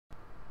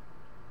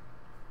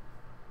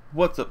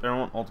What's up,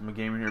 everyone? Ultimate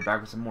Gamer here,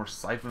 back with some more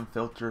Syphon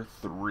Filter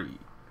 3.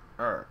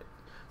 Alright,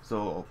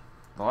 so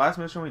the last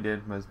mission we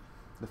did was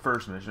the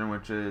first mission,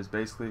 which is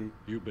basically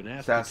You've been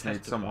asked assassinate to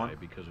testify someone,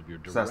 because of your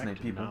assassinate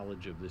direct people.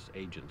 knowledge of this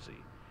agency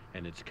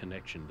and its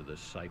connection to the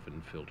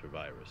Syphon filter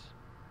virus.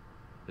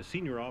 The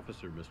senior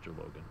officer, Mr.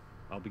 Logan,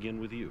 I'll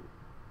begin with you.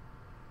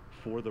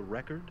 For the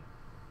record,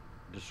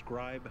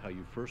 describe how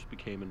you first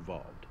became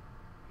involved.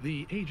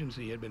 The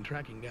agency had been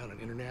tracking down an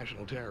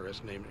international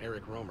terrorist named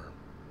Eric Romer.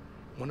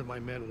 One of my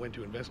men went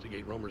to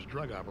investigate Romer's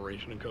drug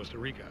operation in Costa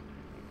Rica.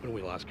 When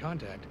we lost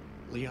contact,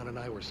 Leon and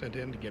I were sent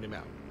in to get him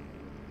out.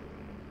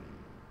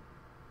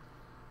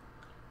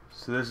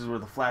 So this is where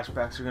the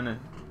flashbacks are going to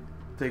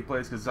take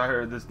place, because I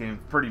heard this game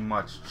pretty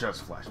much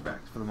just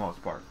flashbacks for the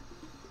most part.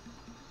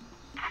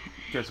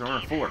 Okay, so we're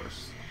in a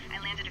forest. I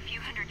landed a few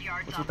hundred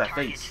yards What's off with that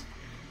target. face?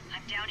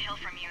 I'm downhill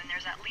from you, and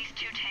there's at least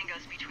 2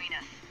 tangos between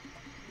us.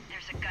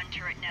 There's a gun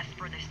turret nest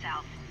further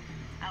south.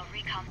 I'll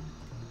recon.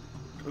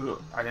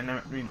 Ugh, I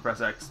didn't mean to press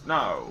X.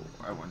 No,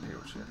 I wanted to hear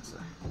what she had to say.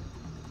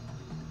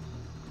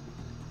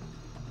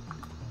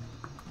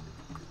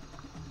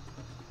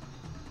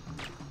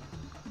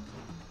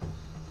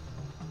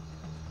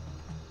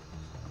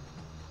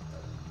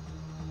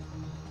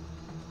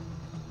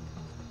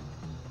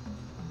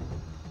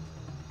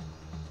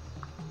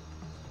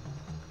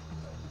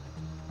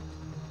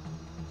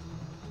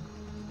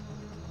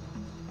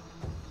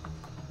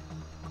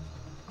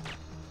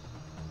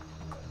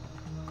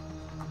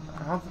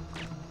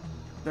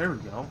 There we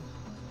go.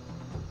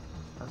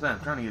 I was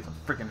trying to get some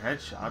freaking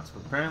headshots,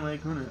 but apparently I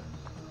couldn't.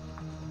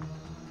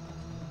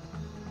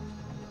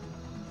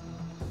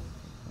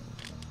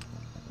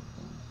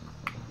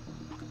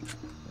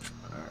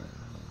 Alright.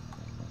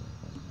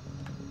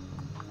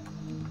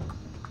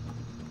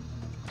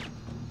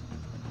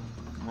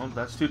 Well,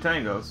 that's 2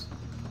 tangos.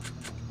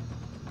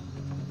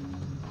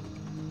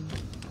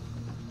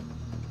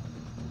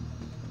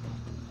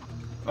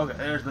 Okay,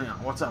 there's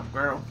Leon. What's up,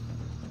 girl?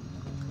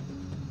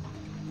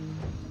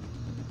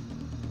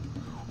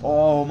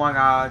 Oh my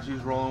god, she's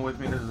rolling with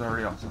me. This is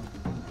already awesome.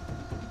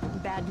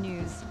 Bad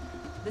news.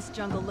 This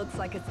jungle looks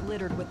like it's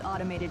littered with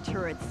automated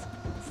turrets.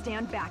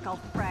 Stand back, I'll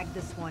frag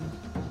this one.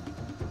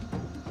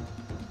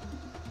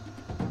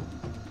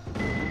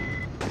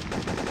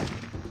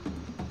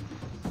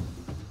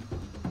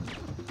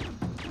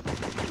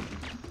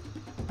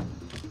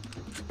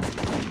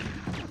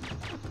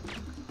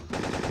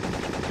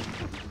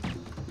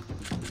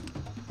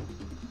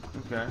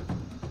 Okay.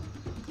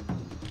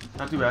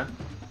 Not too bad.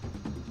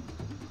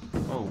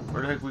 Oh,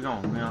 where the heck we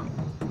going, man?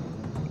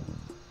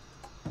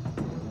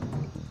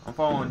 I'm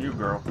following you,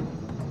 girl.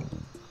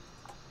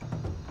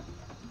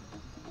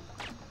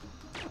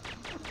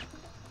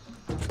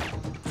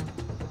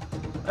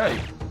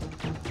 Hey!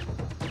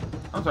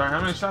 I'm sorry,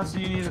 how many shots do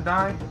you need to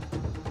die?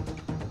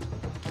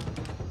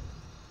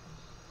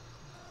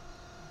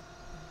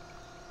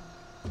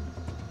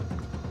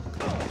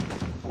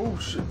 Oh,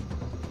 shit.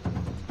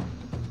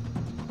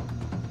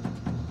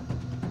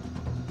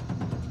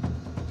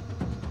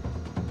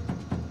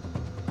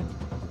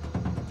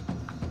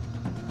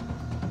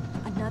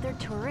 Another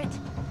turret?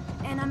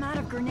 And I'm out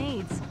of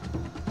grenades.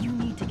 You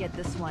need to get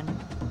this one.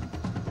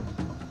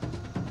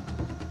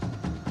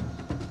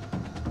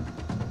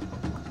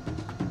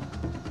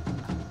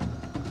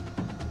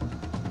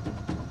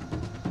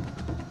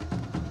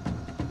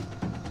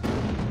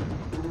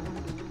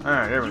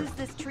 Alright, there we go. Use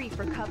this tree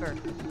for cover.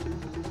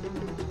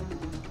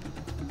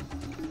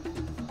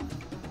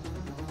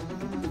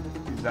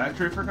 Use that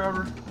tree for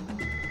cover?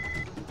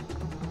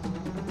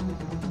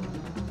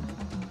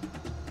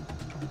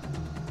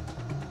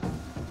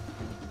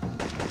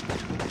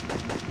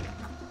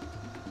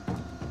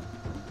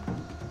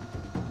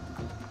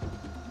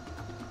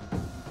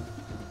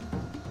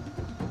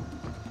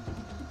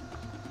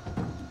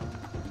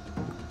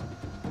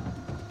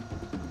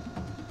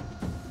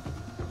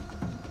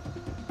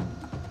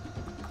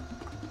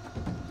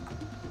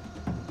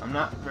 I'm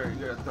not very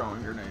good at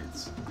throwing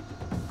grenades.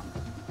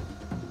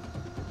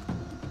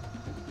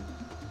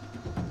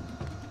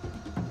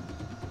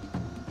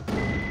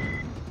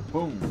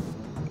 Boom.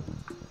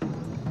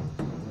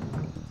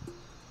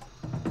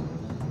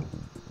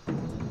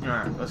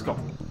 Alright, let's go.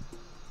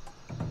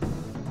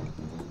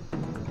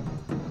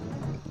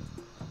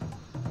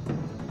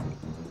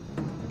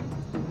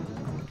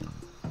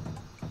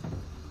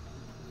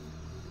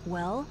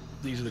 Well,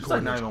 These are the She's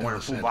like not coordinates even Ella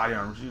wearing full sent. body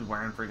armor. She's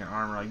wearing freaking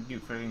armor. Like, you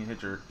freaking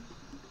hit your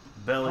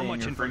belly How and much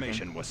your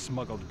information was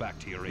smuggled back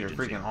to your agency?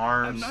 freaking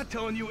arms. I'm not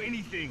telling you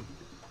anything.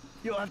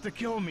 You'll have to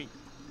kill me.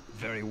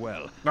 Very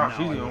well. No, now she's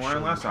I even will wearing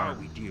show less you how armor.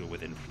 we deal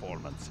with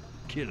informants.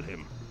 Kill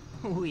him.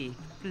 With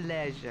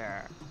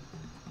pleasure.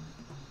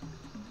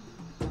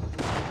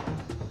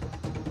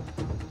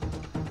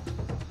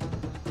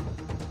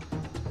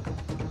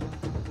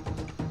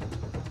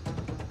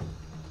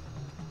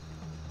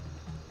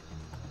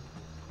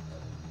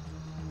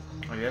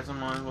 I guess I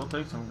might as well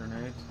take some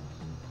grenades.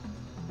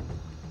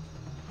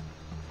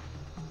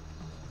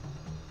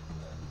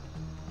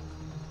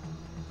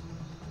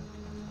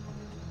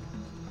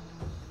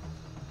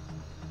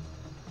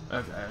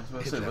 Okay, I was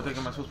about to say, what the heck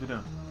am I supposed to be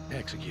doing?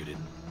 Executed.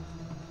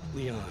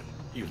 Leon,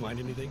 you find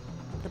anything?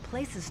 The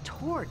place is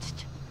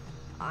torched.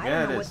 I Yeah,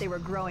 don't know it what is. they were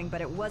growing,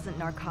 but it wasn't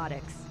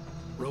narcotics.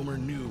 Romer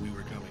knew we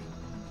were coming.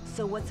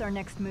 So what's our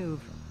next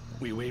move?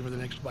 We wait for the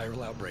next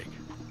viral outbreak.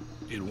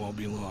 It won't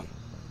be long.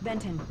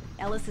 Benton,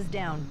 Ellis is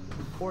down.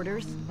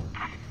 Orders?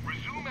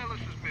 Resume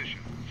Ellis's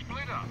mission.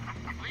 Split up.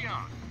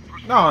 Leon,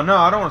 proceed No,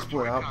 I don't want to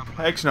split up.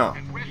 Heck no.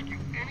 and rescue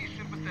any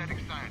sympathetic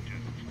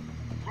scientists.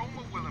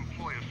 Roma will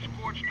employ a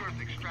scorched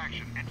earth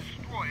extraction and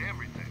destroy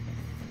everything.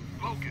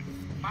 Logan,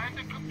 find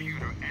a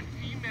computer and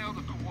email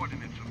the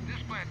coordinates of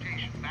this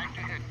plantation back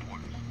to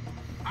headquarters.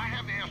 I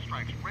have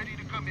airstrikes ready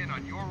to come in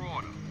on your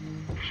order.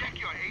 Check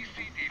your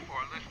ACD for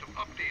a list of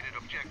updated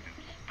objectives.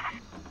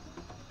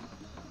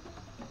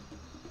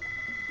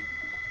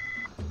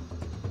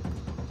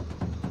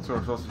 So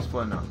we're supposed to be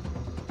splitting up.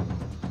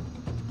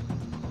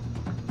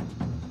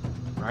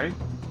 Right?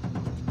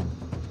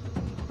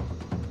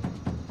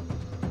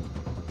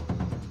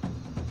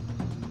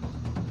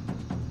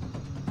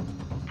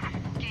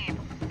 Gabe,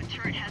 the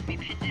turret has me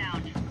pinned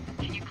down.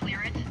 Can you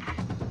clear it?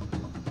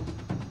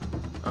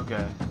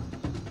 Okay.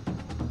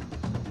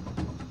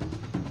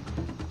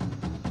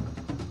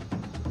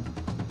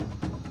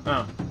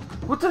 Oh.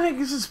 What the heck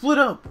is it split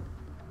up?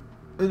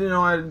 I didn't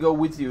know I'd go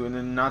with you and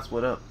then not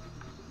split up.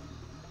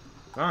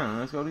 Fine,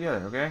 let's go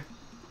together, okay?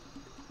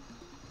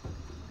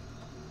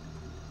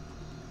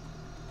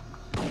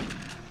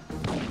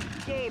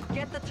 Gabe,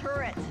 get the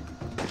turret.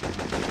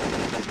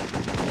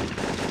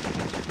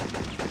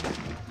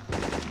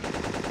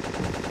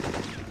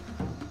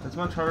 It's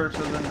much harder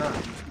said than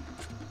done.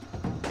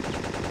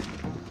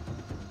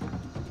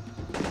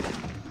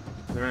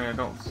 Considering I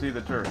don't see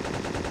the turret.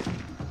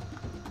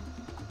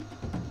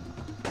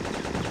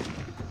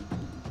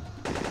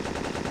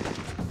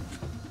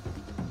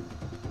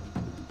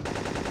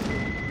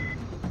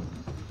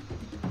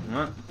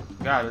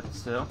 Got it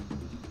still.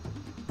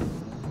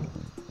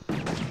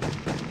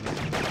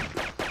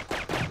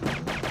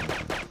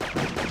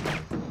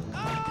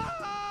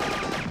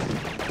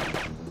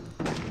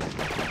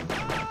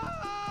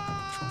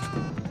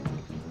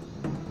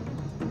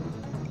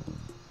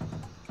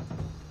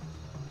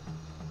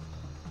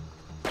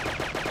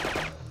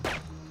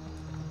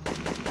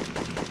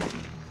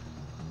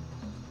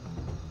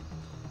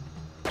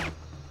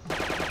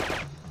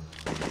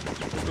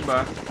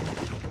 Goodbye.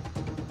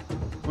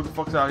 Who the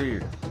fuck's out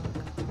here?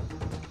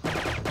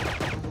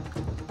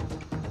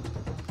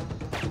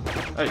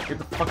 Hey, get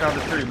the fuck out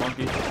of the tree,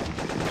 monkey.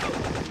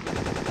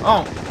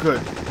 Oh,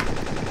 good.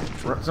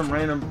 Some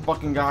random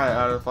fucking guy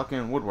out of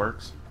fucking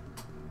woodworks.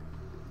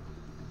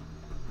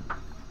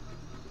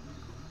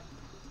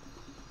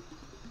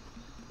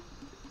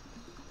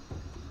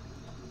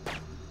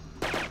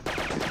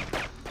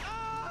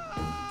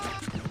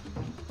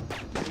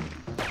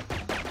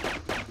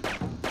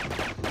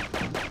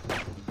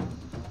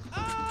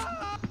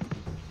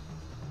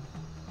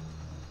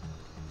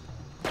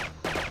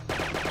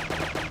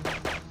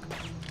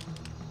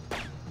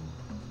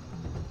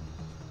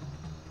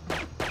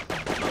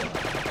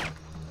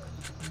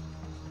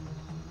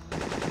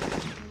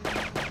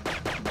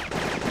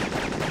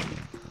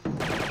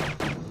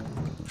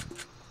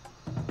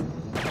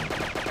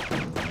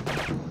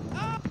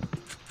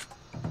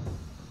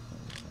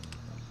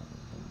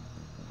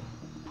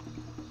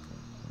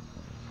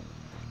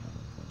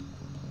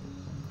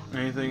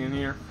 Anything in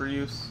here for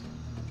use?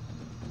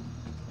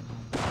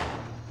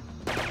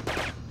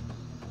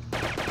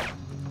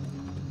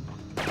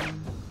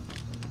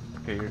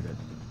 Okay, you're dead.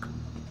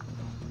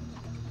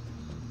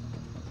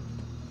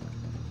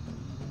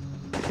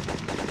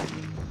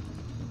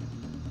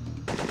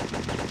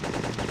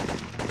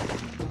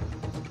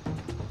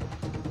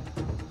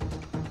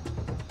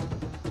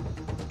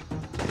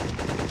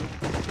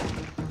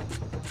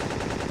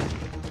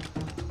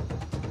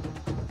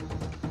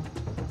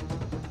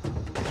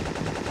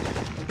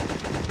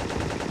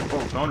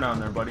 Oh, going down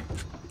there, buddy.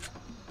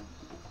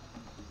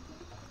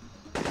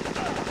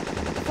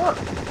 What?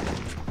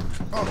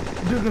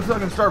 Oh, dude can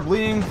fucking start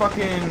bleeding,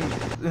 fucking,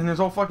 and his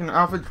whole fucking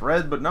outfit's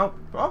red, but nope.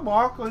 I'll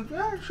walk, like,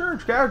 yeah, sure,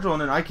 it's casual,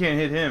 and then I can't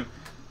hit him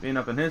being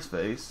up in his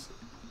face.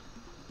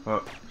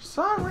 But for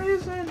some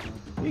reason,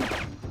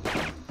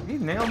 he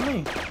nailed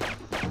me.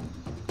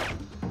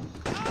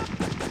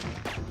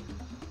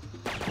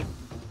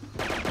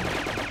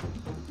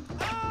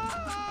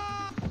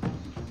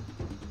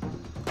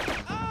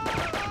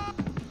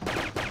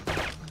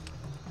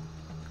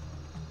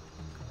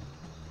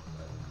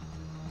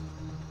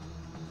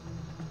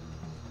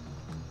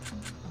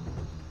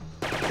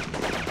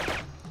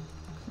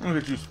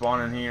 Look at you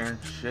spawning here and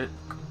shit.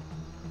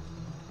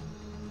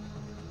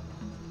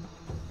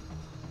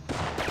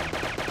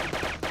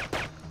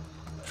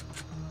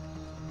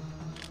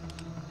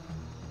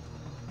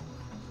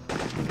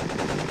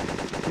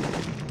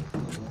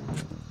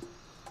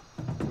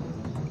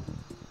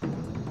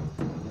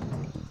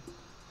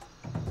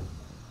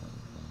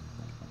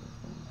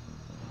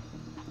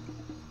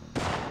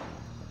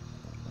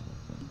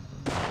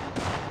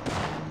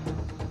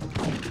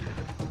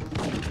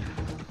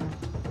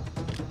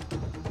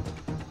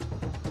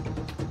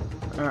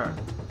 Alright.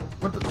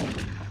 What the?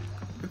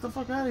 Get the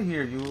fuck out of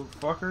here, you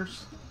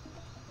fuckers.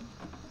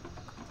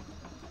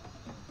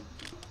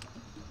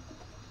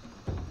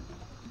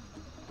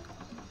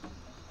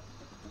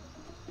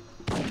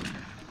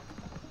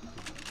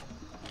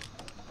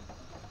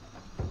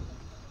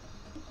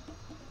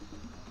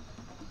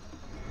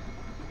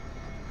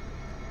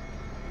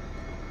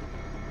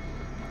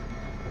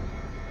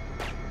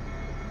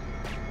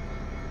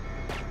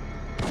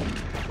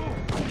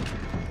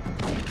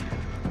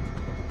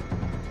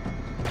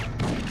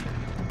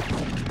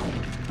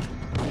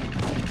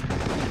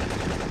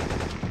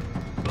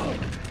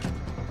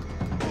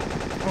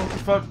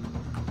 Fuck.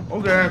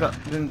 Okay, I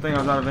didn't think I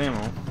was out of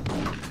ammo.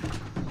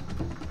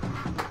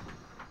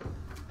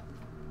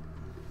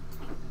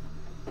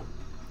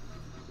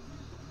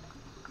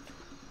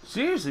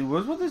 Seriously,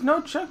 what's with these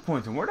no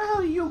checkpoints? And where the hell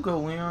do you go,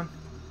 Leon?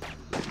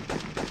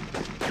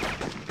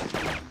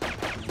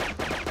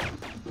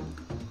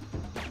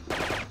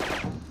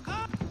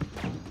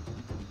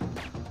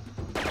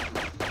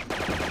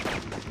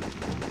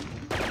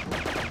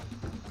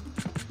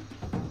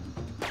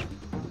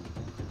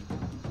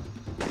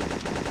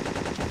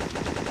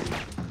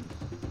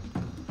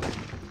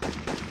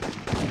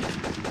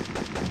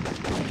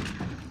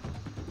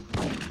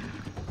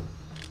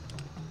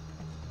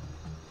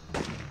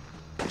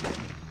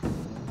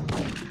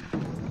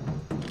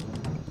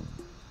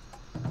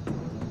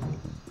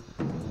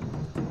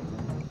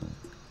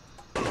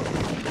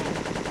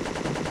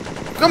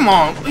 Come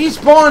on, he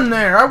spawned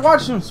there. I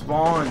watched him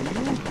spawn.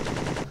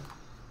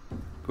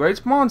 Great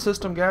spawn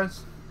system,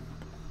 guys.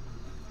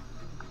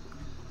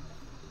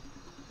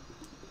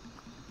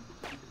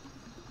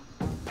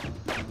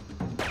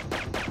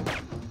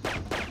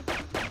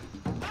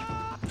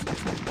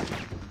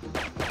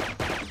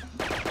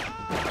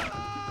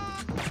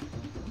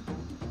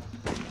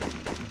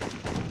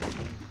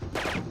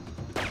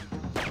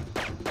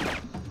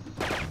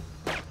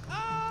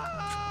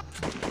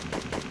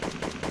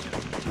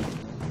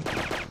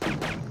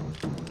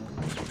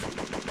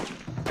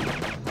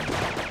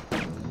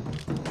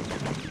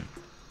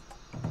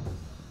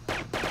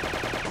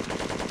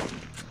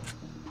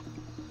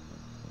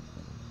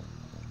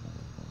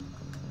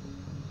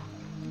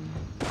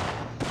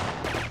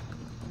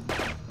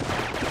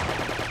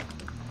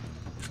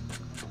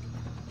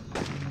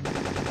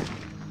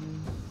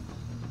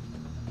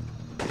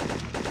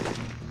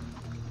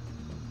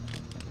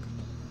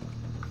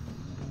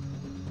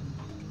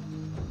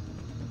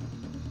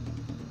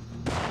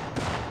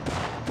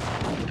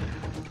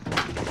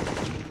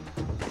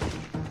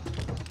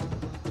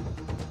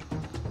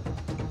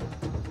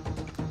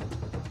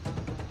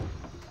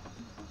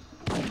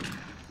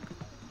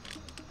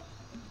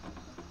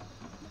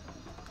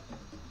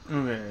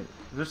 Okay, is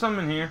there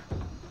something in here?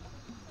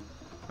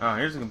 Oh,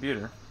 here's the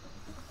computer.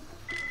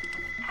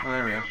 Oh,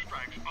 there we go.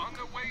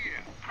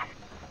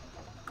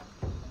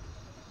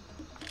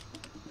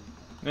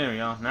 There we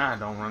go. Now I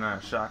don't run out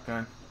of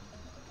shotgun.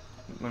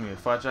 Let me get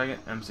a flat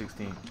jacket.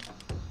 M16.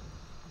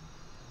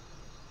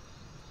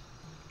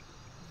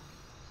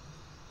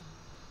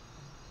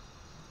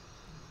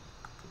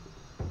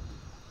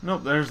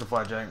 Nope, there's the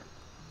flat jacket.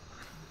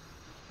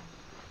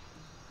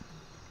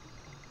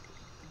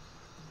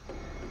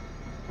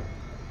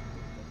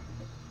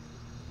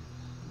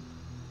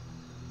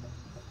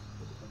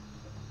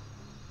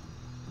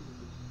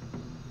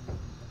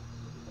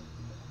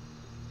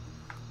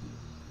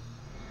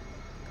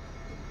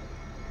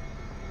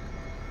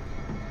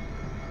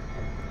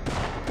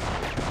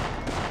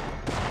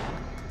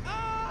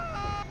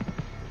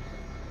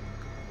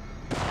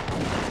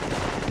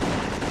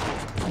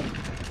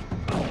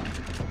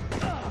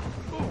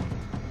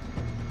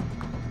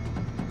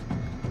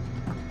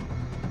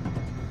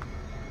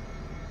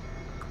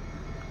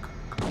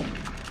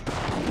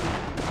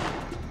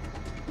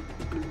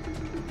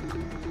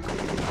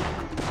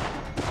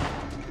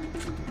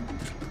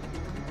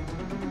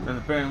 And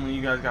apparently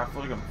you guys got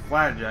fucking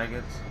flat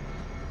jackets.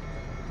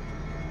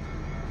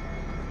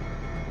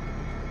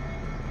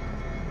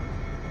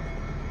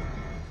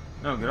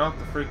 No, get off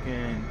the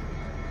freaking...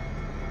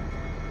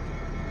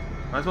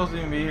 Am I supposed to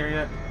even be here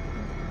yet?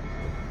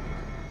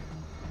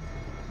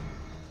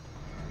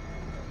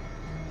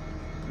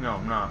 No,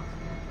 I'm not.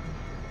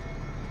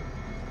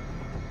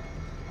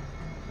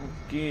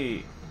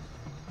 Okay.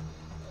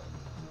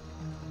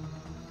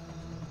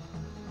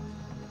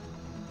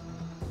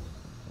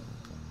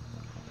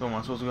 So am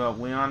I supposed to go up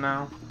Leon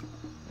now?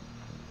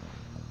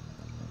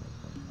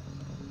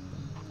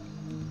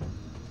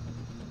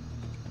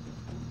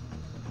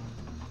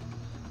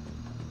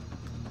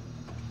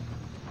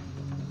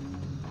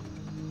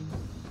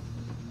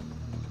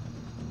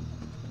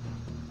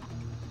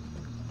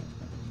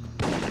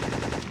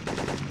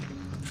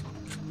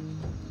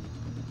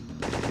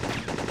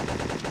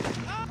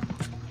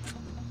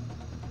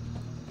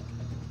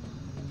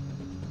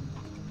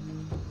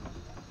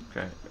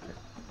 Okay.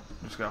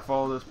 Just gotta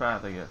follow this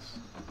path, I guess.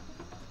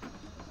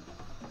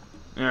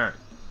 Alright.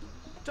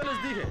 Ya les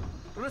dije,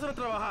 regresan a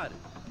trabajar.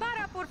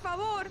 Para, por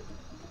favor.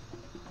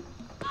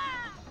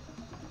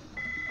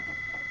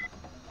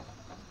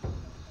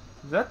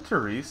 Is that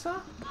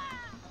Teresa?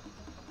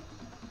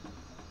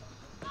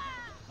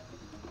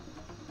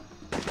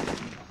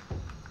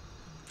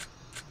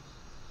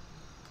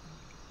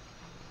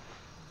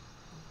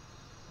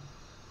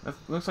 That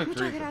looks like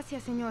Muchas Teresa.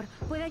 gracias, señor.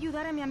 ¿Puede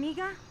ayudar a mi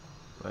amiga?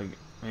 Like,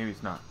 maybe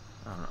it's not.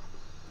 I don't know.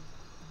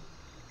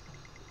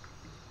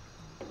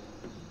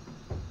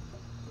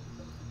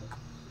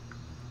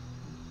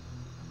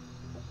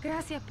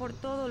 Gracias por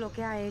todo lo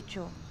que ha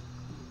hecho.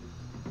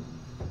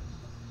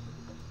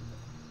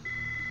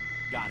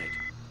 Got it.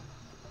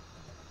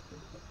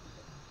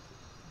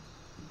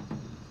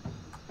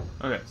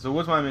 Okay, so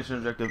what's my mission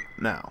objective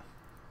now?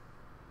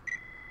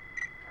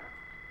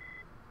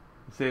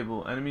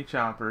 Disable enemy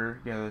chopper,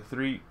 gather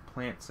 3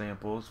 plant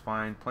samples,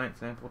 find plant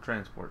sample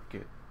transport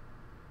kit.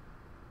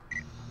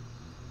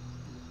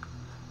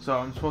 So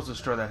I'm supposed to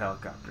destroy that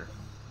helicopter.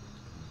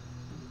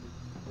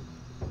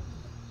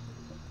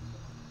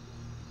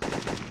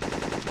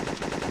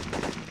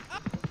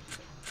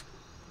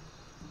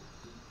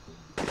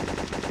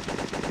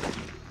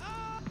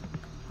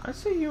 I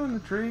see you in the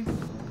tree.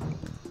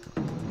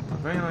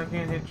 Apparently I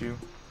can't hit you.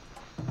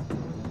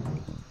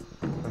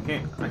 I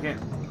can't.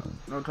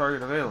 No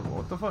target available.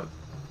 What the fuck?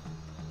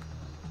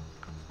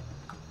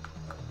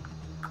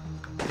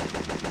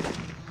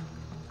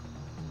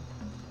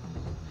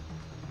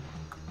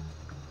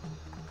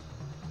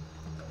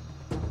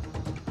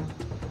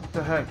 What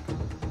the heck?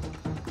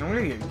 I'm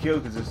gonna get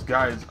killed because this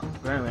guy is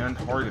apparently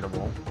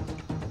untargetable.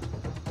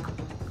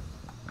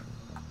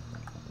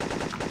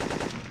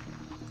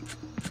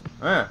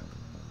 Eh.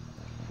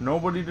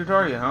 Nobody to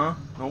target, huh?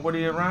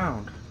 Nobody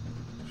around.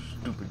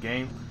 Stupid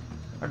game.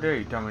 How dare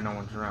you tell me no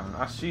one's around?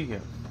 I see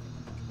him.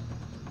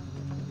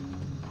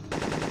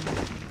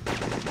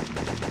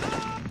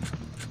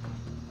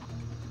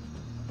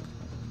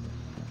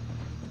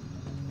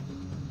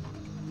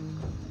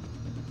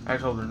 I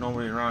told her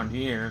nobody around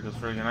here because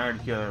friggin' I already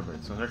killed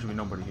everybody, so there should be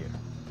nobody here.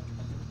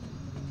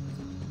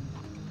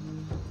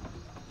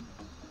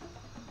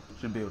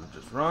 Should be able to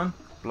just run,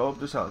 blow up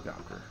this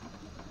helicopter,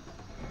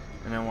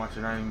 and then watch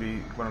it not even be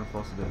what I'm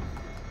supposed to do.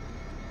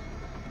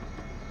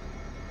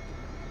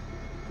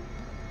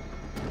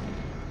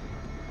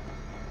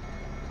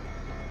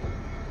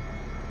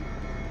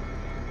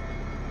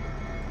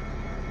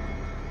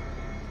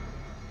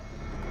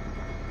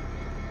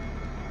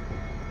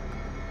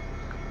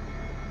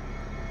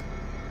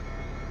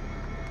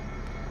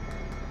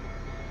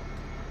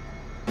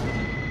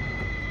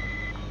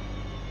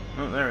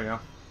 Oh, there we go.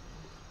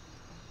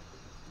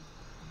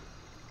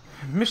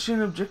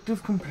 Mission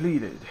objective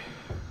completed.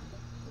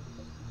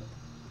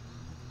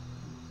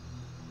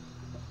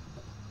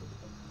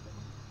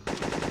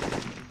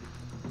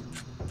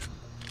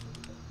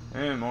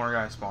 And more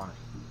guys spawning.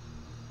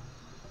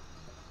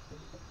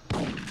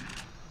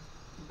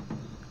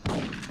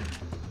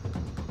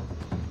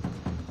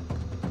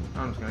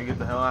 I'm just gonna get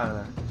the hell out of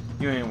there.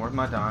 You ain't worth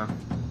my time.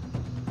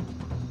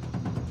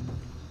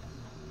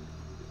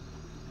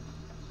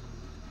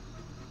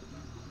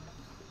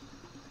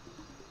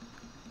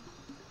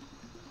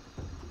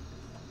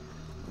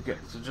 Okay,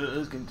 so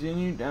just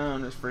continue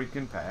down this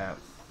freaking path.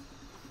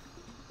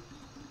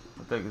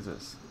 What the heck is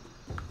this?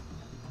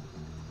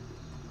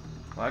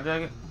 Flag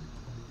jacket?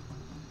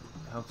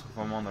 Helps if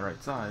I'm on the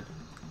right side.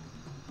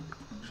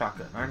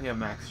 Shotgun. I already have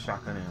max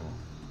shotgun ammo.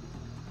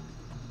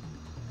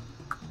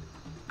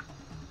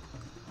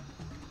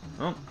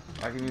 Oh,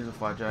 I can use a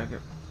flag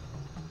jacket.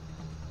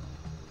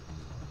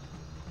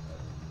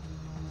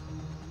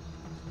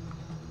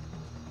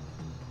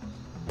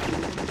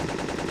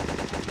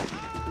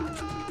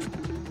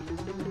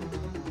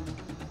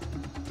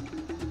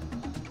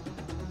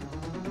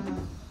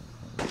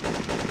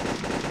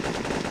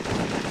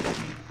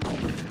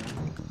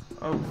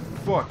 Oh,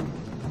 fuck.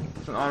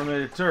 It's an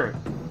automated turret.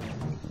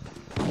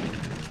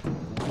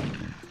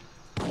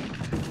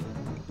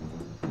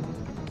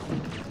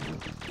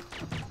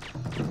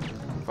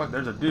 Fuck,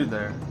 there's a dude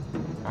there.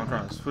 I'm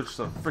trying to switch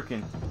the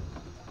freaking...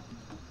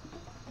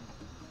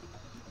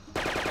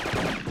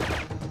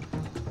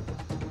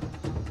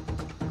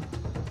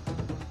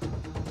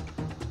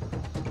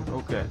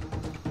 Okay.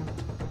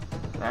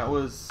 That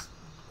was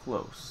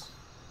close.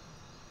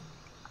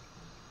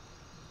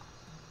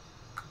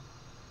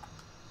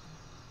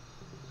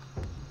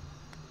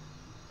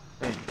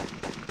 Dang.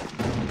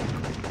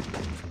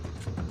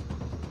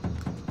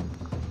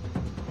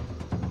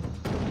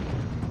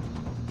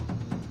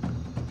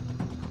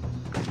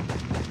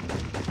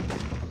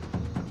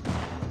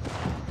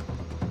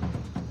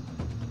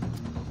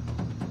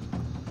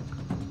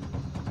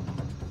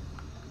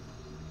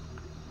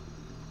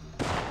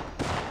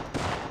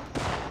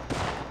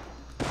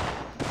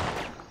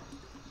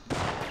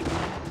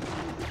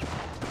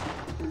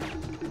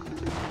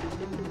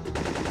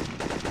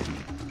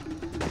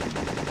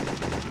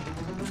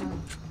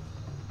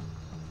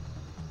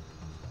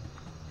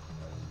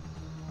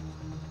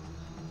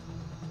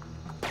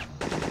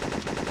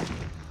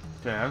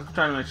 Okay, I was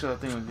trying to make sure that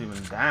thing was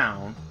even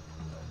down.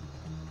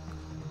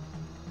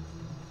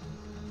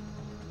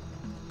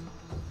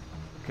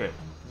 Okay,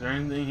 is there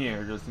anything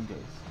here just in case?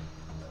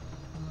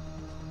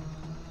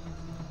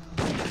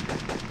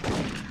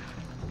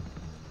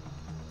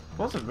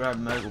 Supposed to grab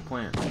medical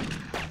plant.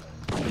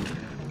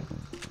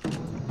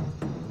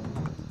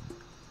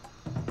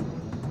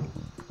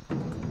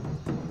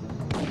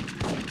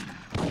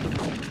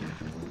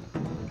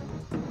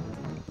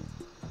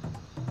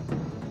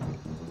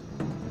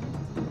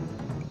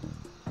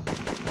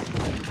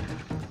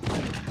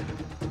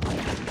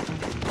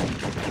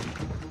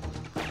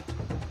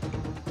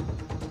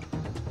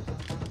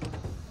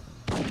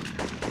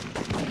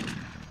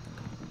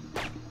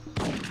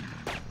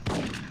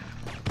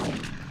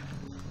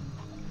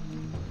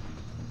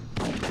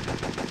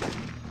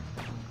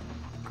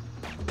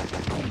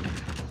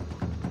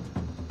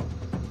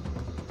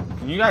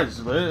 Can you guys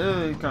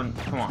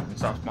come on and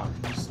stop spawning?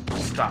 Just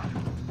stop.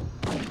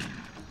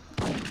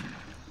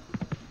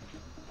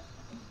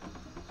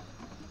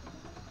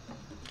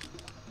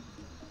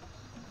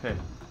 Okay.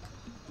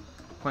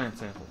 Plant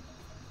sample.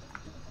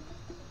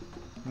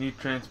 Need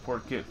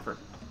transport kit for.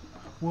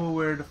 Well,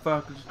 where the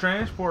fuck is the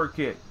transport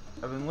kit?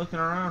 I've been looking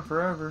around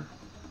forever.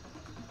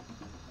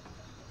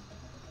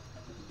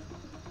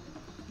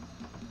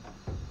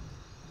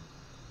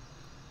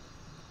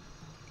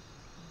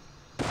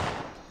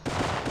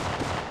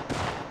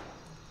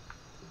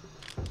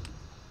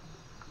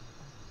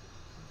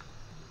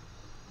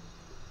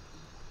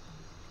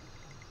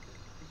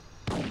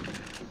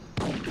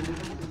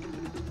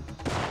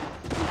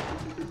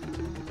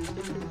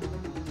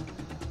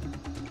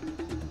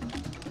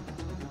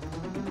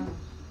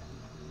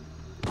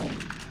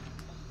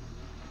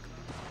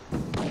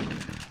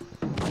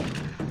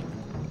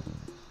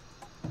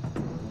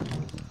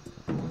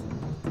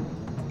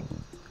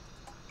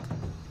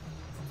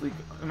 Like,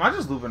 am I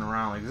just looping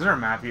around? Like, is there a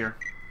map here?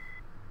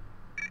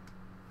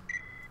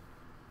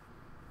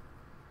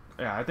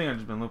 Yeah, I think I've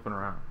just been looping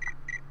around.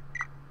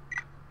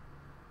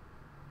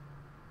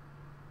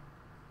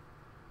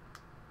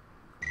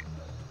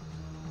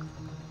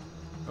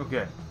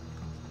 Okay.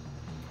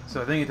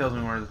 So I think it tells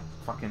me where the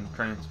fucking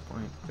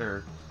transplant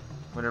or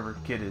whatever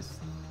kit is.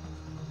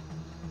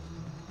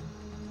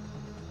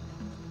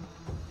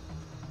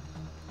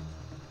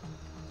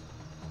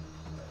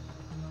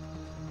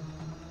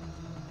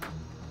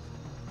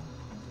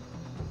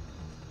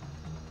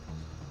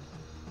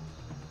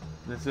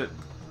 That's it.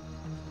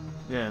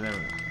 Yeah, there we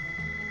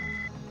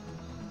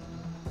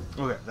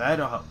go. Okay,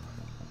 that'll help.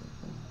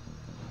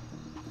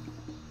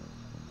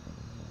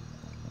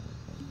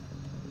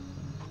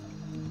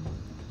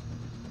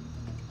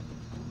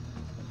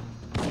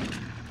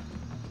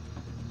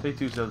 Take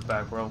 2 steps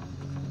back, bro.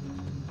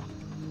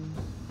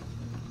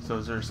 So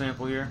is there a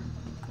sample here?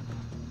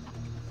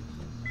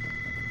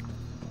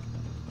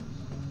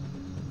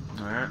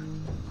 Alright.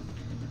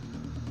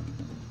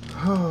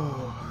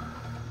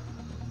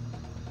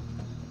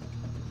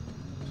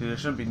 See, there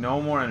shouldn't be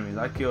no more enemies.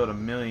 I killed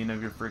 1,000,000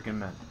 of your freaking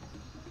men.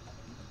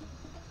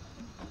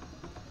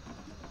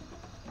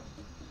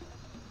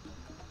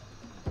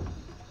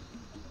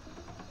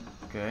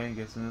 Okay, I'm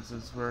guessing this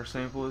is where our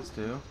sample is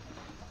too.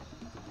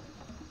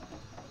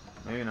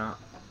 Maybe not.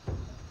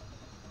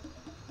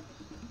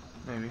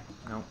 Maybe.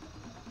 Nope.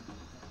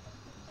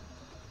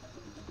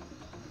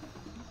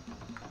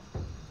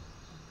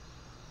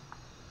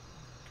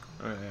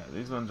 Oh yeah,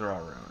 these ones are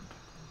all ruined.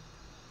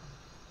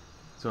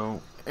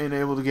 So, ain't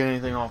able to get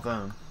anything off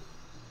them.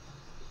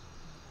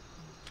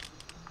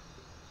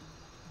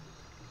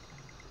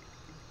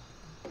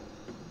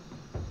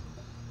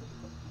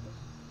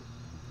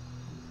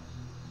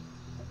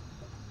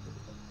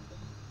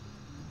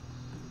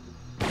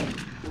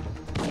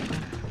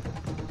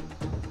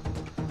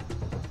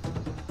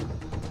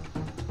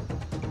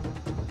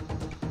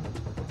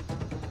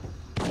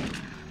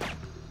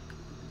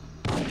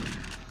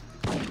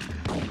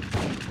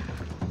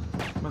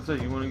 What's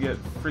that? You want to get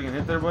freaking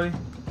hit there, buddy?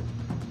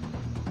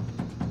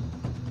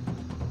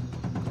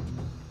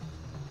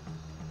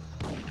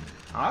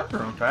 I'll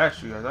run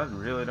past you guys. I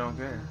really don't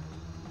care.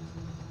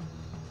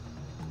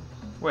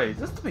 Wait, is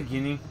this the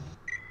beginning?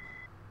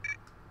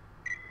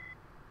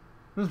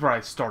 This is where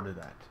I started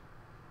at.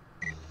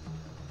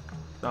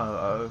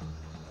 Uh-oh.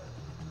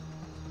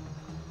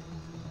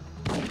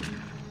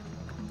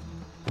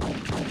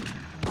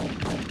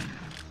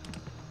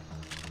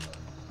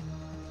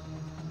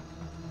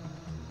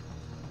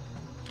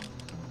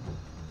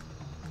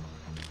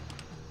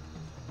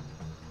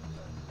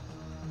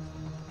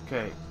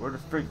 Okay, where the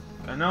freak?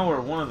 I know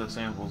where one of the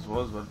samples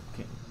was, but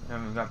I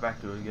haven't got back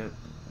to it yet.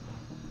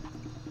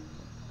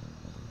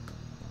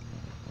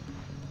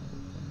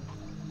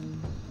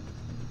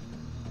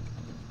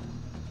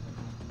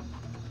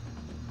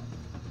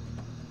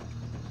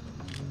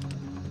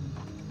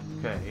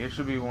 Okay, here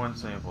should be one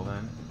sample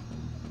then.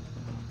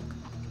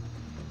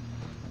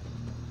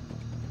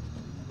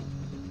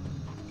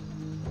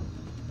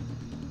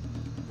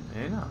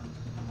 Maybe not.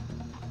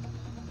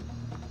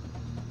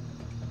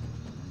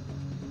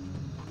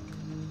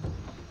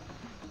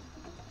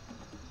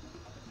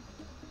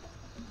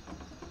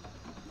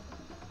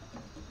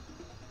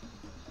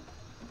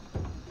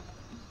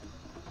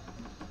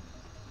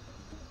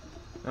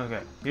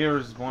 Okay,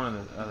 here's one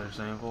of the other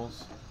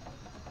samples.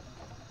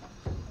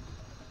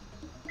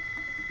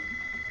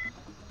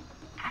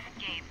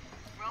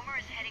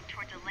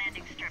 towards a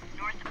landing strip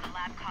north of the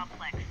lab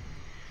complex.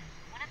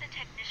 One of the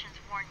technicians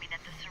warned me that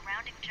the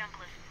surrounding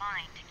jungle is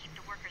mined to keep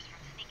the workers from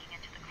sneaking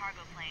into the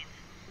cargo planes.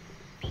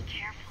 Be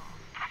careful.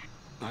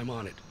 I'm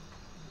on it.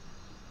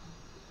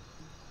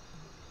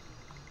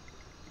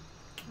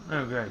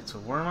 Okay, so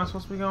where am I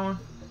supposed to be going?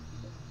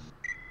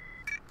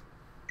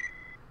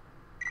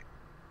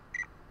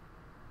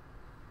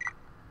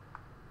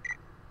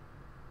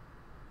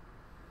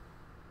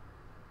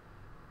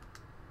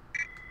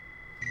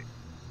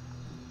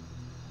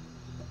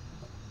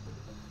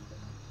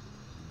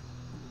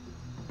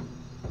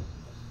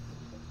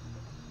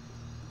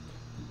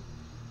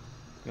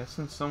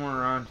 Guessing somewhere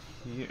around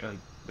here, like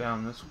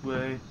down this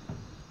way.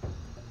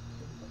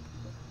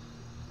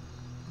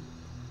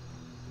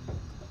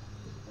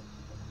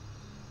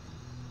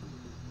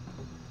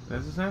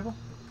 There's a sample?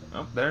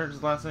 Oh, there's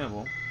the last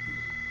sample.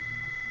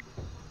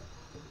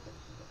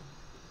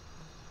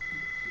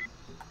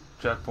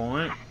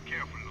 Checkpoint.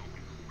 Careful, Logan.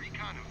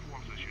 Recon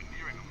informs us you're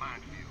nearing a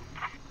minefield.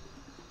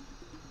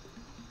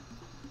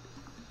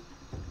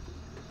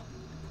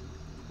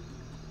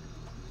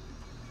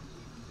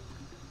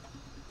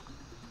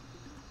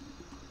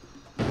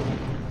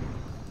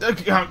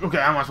 Okay,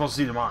 how am I supposed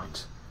to see the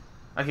mines?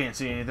 I can't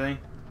see anything.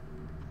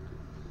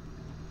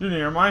 You're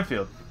near a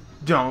minefield.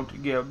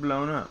 Don't get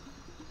blown up.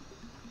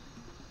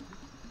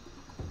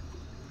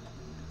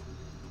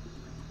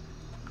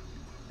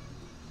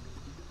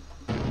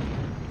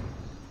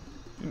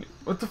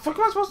 What the fuck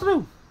am I supposed to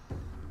do?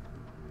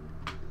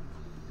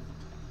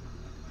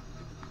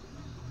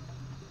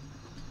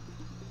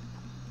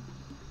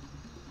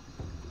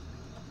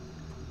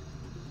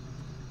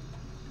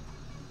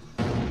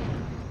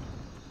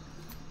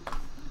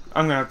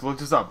 I'm gonna have to look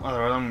this up,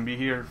 otherwise I'm gonna be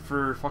here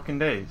for fucking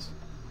days.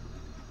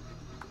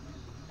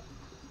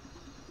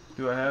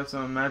 Do I have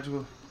some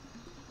magical...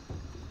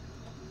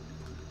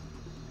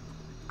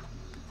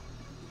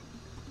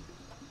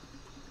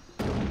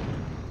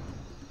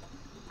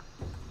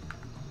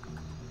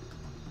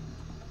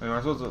 Am I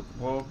supposed to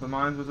blow up the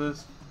mines with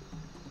this?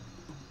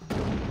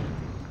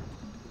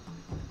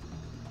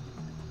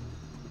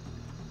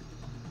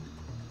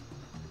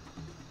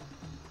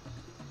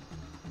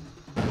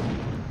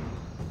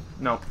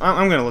 No,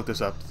 I'm gonna look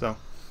this up, so.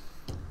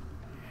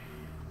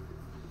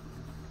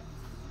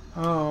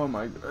 Oh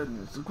my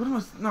goodness. What am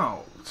I...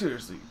 No,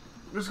 seriously.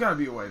 There's gotta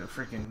be a way to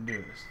freaking do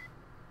this.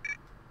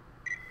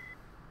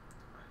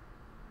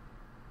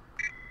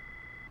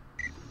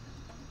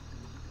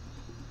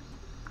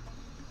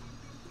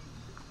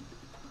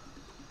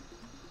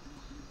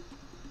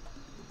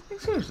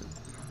 Like, seriously.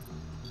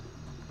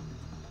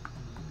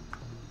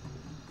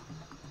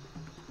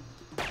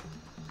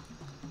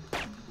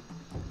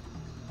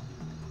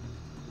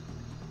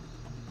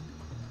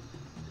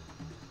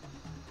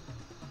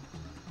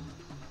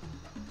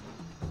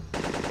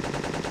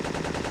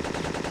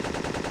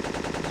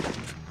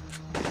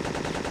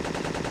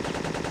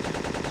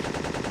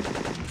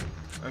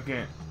 I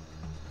can't.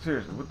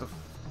 Seriously, what the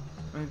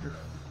major...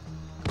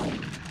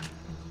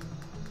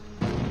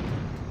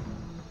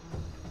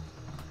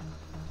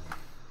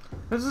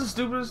 This is the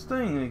stupidest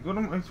thing. Like, what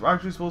am I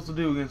actually supposed to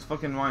do against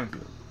fucking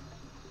minefield?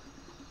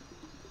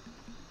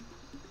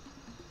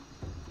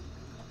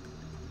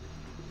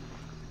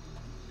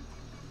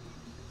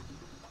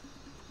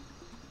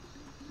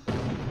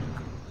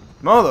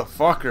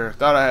 Motherfucker,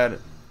 thought I had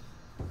it.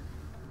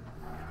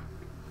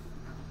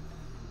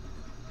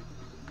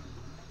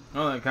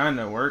 Oh, that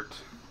kinda worked.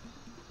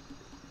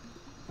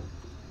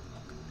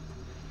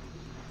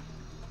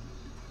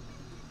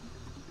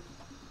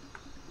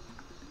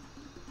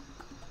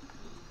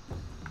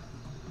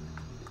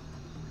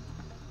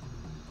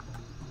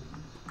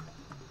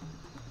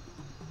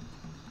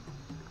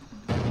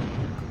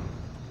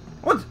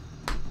 What?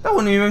 That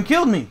wouldn't even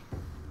killed me.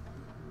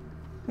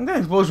 That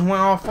explosion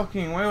went off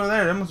fucking way over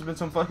there. There must have been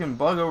some fucking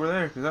bug over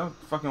there, because that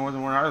fucking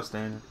wasn't where I was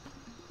standing.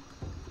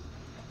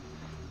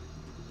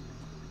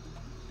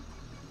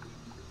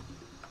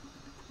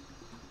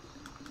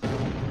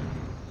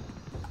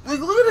 Like,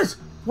 look at this!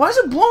 Why is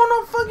it blowing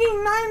up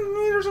fucking 9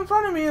 meters in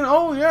front of me? And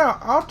oh yeah,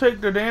 I'll take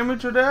the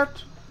damage of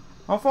that.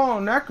 I'll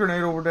follow that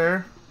grenade over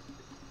there.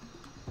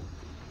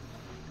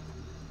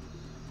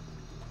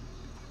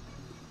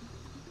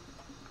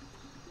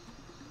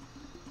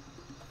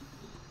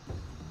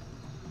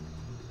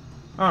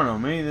 I don't know,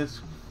 maybe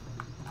this...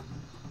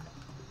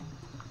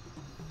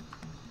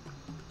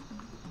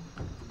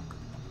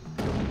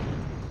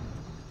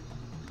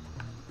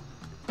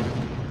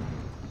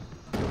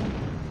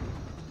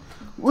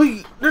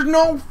 Wait, there's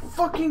no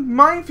fucking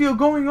minefield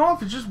going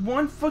off. It's just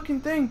one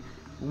fucking thing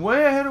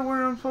way ahead of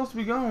where I'm supposed to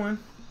be going.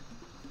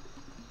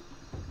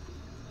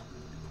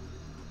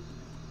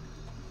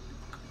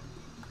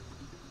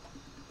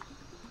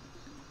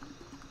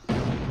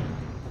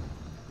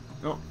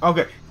 Oh,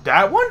 okay,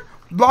 that one?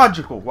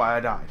 Logical why I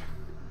died.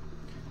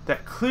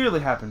 That clearly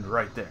happened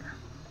right there.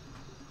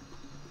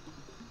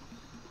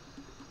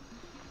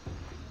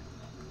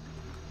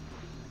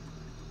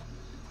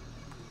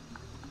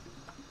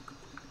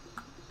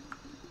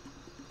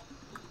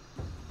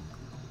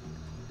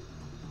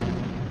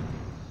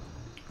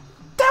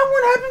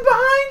 happened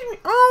behind me?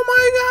 Oh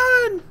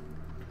my god!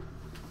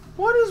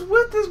 What is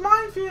with this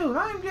minefield?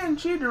 I am getting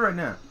cheated right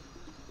now.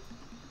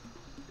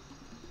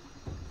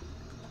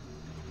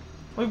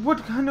 Like, what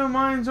kind of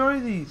mines are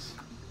these?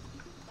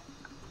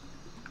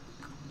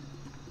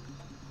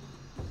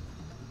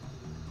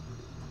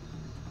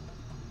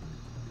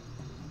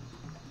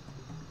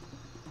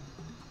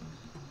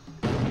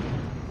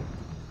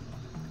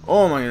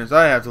 Oh my goodness,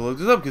 I have to look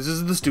this up because this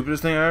is the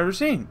stupidest thing I've ever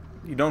seen.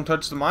 You don't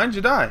touch the mines,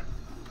 you die.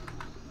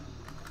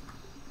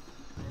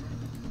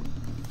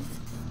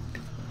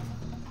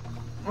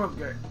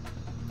 Okay,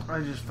 I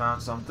just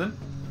found something.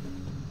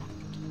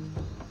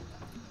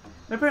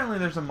 Apparently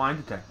there's a mine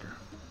detector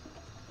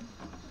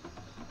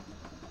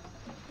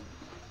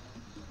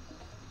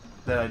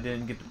that I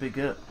didn't get to pick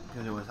up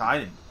because it was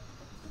hiding.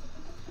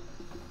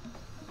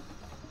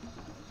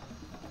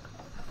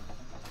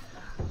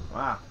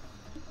 Wow.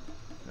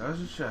 That was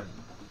just shut.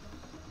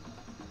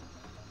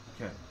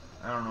 Okay.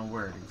 I don't know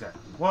where it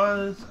exactly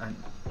was. I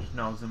just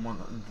know it was in one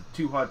of the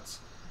two huts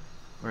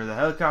where the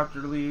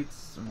helicopter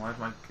leads. And why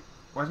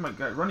is my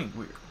guy running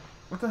weird?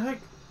 What the heck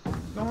is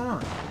going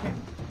on? Okay.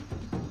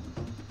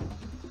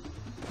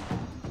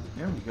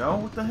 There we go.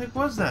 What the heck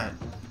was that?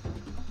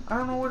 I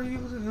don't know what he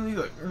was going to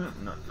do.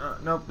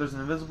 Like, nope, there's an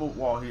invisible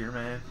wall here,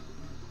 man.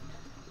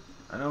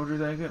 I know what you're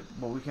thinking,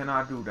 but we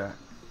cannot do that.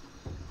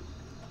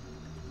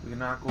 We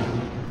cannot go.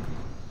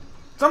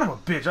 Son of a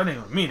bitch, I didn't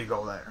even mean to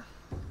go there.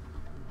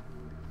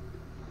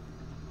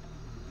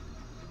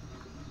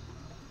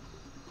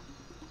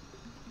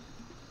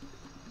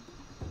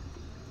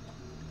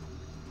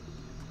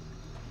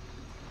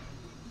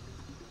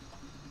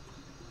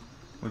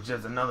 Which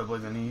is another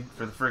place I need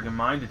for the friggin'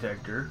 mine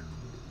detector.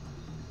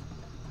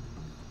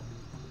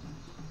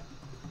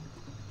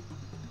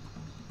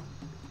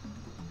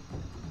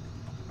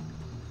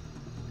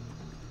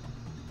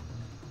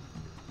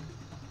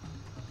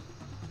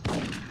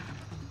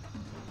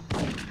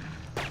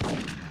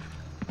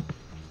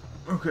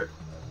 Okay.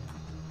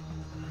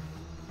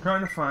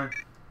 Trying to find.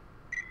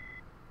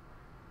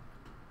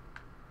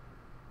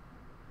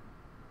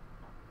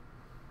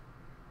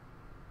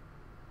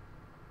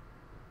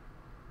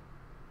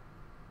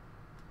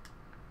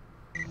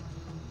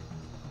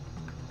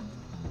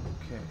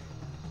 Okay.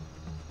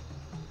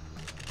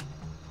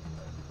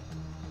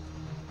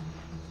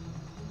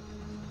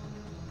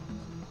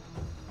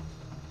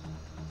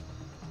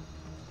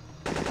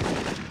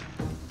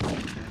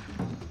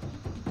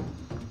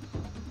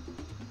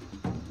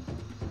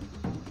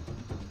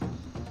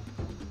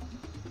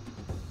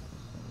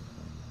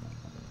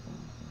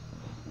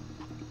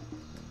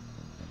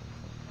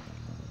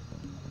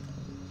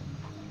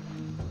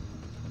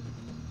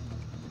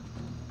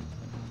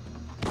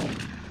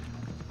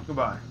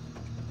 Goodbye.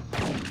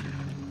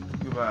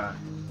 Goodbye.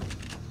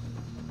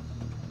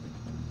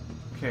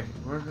 Okay,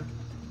 where's it?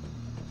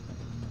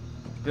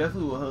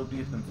 Definitely will help to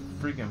get the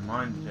freaking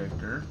mine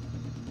detector.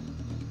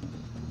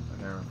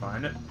 I never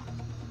find it.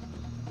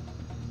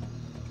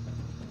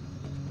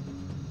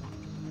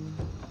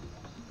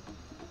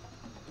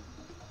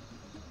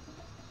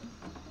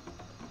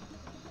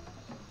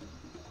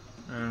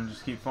 And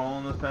just keep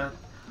following this path.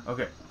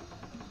 Okay.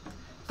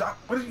 Stop!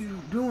 What are you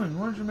doing?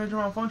 What is your major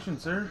malfunction,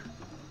 sir?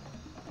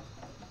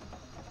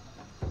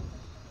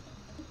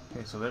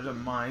 Okay, so there's a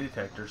mine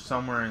detector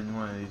somewhere in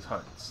one of these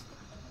huts.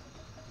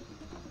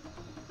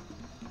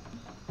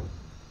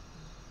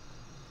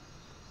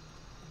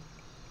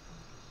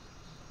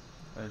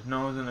 There's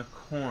nose in a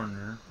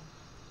corner.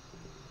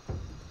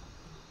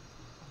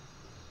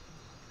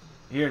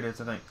 Here it is,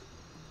 I think.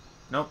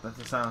 Nope, that's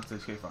the silenced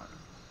HK5.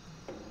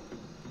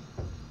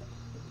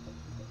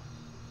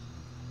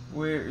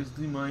 Where is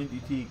the mine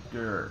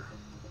detector?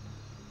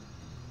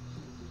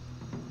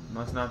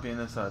 Must not be in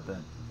this hut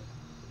then.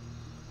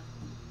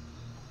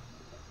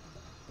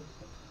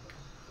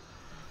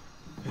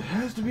 It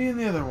has to be in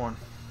the other one.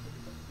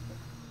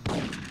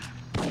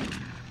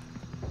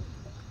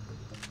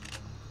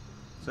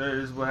 So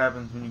this is what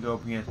happens when you go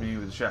up against me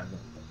with a shotgun.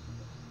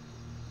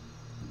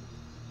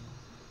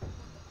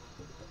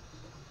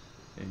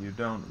 And you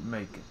don't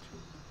make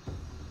it.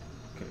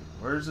 Okay,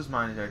 where's this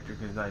mine detector?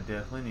 Because I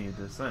definitely need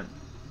this thing.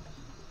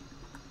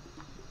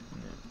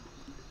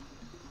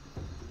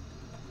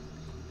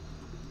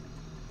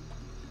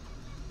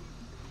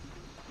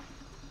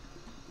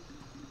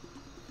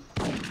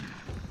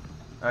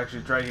 Actually,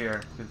 it's right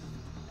here, because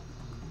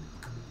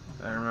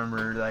I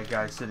remember that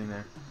guy sitting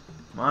there.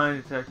 Mine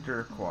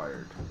detector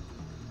acquired.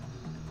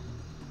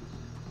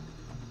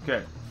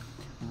 Okay.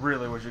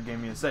 Really wish it gave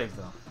me a safe,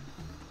 though.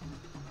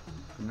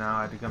 Now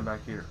I had to come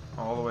back here.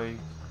 All the way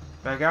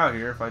back out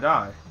here if I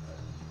die.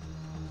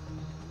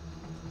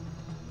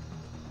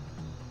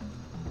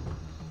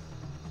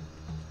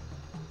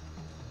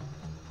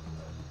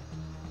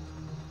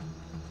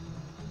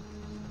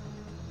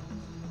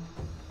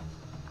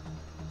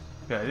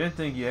 Okay, I didn't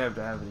think you have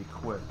to have it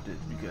equipped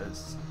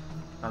because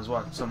I was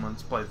watching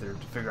someone's playthrough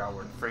to figure out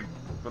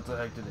what the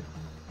heck to do.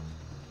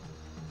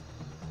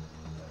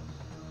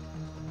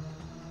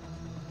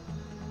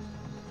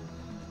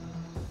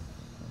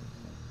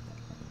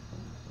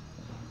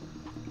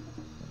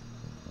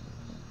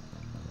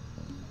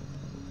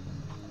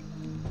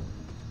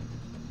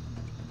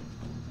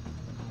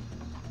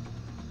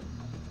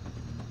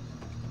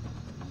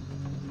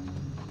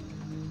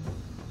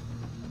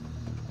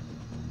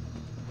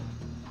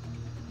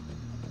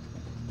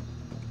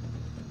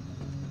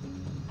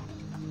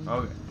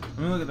 Okay. Let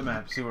me look at the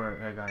map, see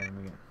where I got him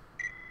again.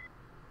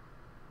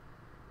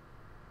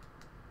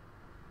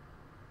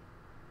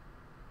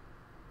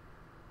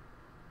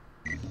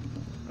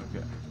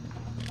 Okay.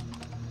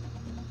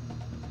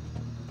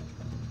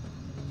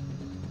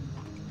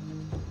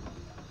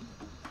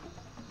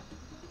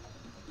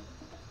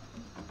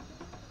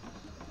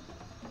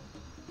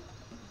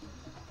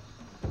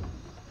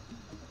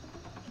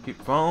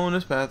 Keep following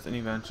this path and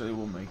eventually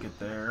we'll make it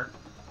there.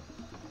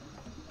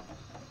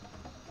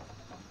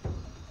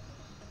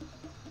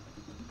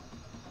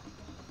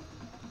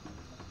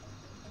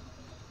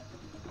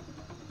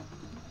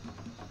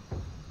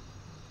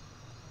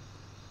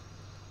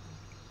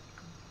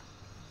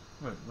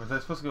 Wait, was I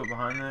supposed to go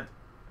behind that?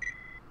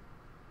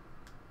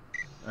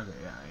 Okay,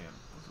 yeah, I am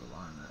supposed to go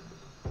behind that.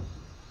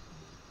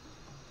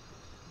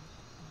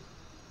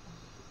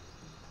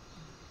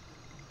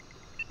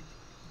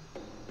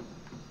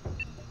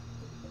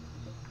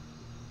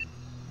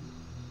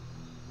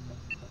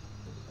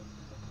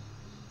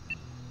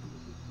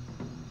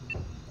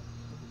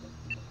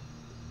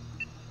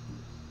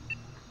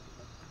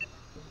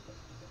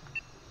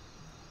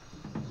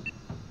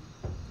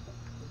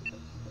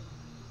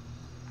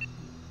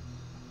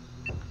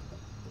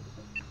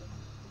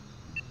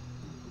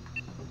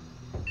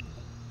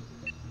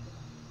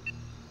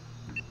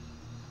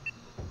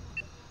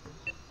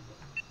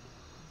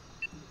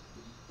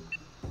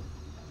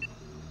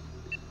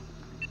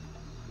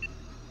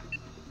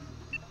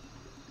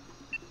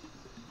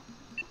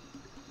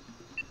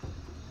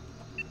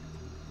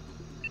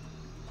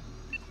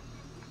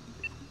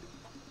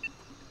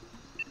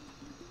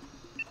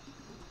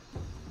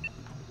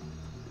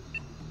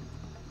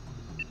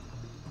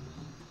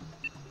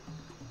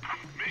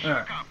 Mission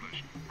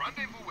accomplished.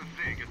 Rendezvous with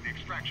Zig at the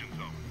extraction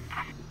zone.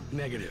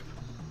 Negative.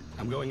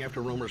 I'm going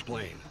after Romer's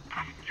plane.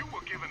 You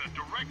were given a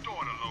direct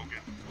order, Logan.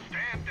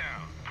 Stand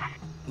down.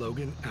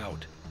 Logan,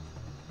 out.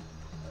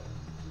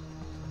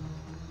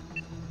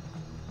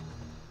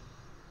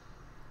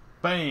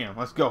 Bam!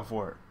 Let's go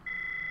for it.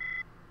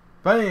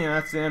 Bam!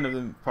 That's the end of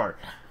the part.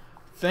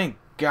 Thank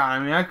God. I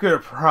mean, I could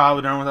have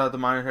probably done without the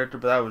minor character,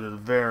 but that was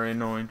just very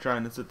annoying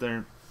trying to sit there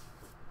and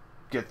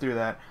get through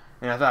that.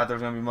 And I thought there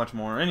was going to be much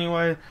more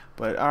anyway.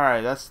 But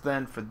alright, that's the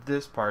end for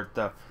this part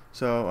though.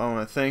 So I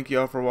want to thank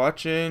you all for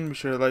watching. Be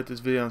sure to like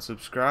this video and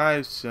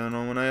subscribe so you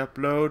know when I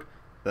upload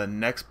the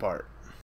next part.